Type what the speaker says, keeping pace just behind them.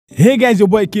Hey guys, your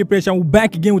boy K Pressure. We're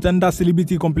back again with another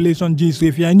celebrity compilation G. So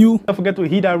if you are new, don't forget to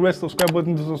hit that red subscribe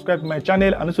button to subscribe to my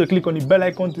channel, and also click on the bell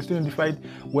icon to stay notified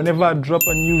whenever I drop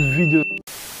a new video.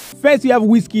 First, we have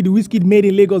Wizkid. Wizkid Made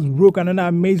in Lagos broke another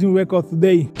amazing record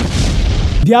today.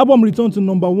 The album returned to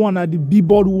 #1 at the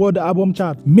Billboard World Album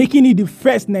Chart, making it the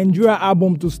first Nigeria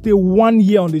album to stay 1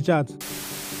 year on the chart.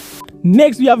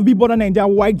 Next, we have Burna Nigeria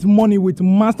whitemoney with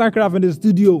Mastercraft in the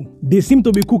studio. They seem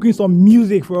to be cooking some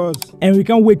music for us, and we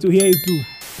can't wait to hear it too.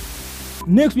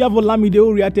 Next, we have Olamide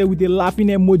who reacted with a laughing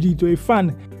emoji to a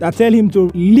fan that tell him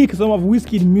to leak some of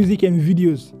Wizkid music and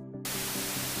videos.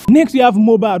 Next, we have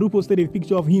Mohbad who posted a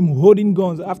picture of him holding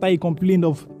guns after he complained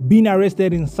of being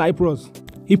arrested in Cyprus.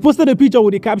 He posted a picture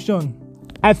with a caption,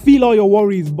 "I feel all your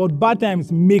worries, but bad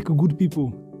times make good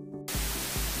people."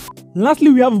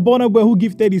 Lastly, we have Burnaboy who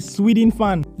gifted his Sweden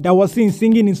fan that was seen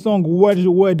singing his song word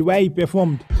to word while he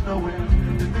performed.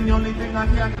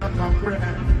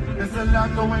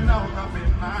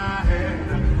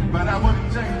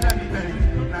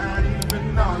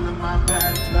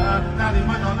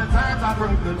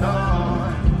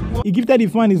 He gifted the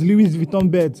fan his Louis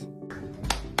Vuitton belt.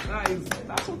 Nice.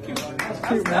 That's so cute.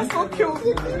 That's so cute.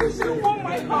 Oh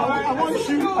my God.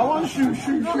 I want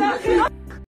shoe.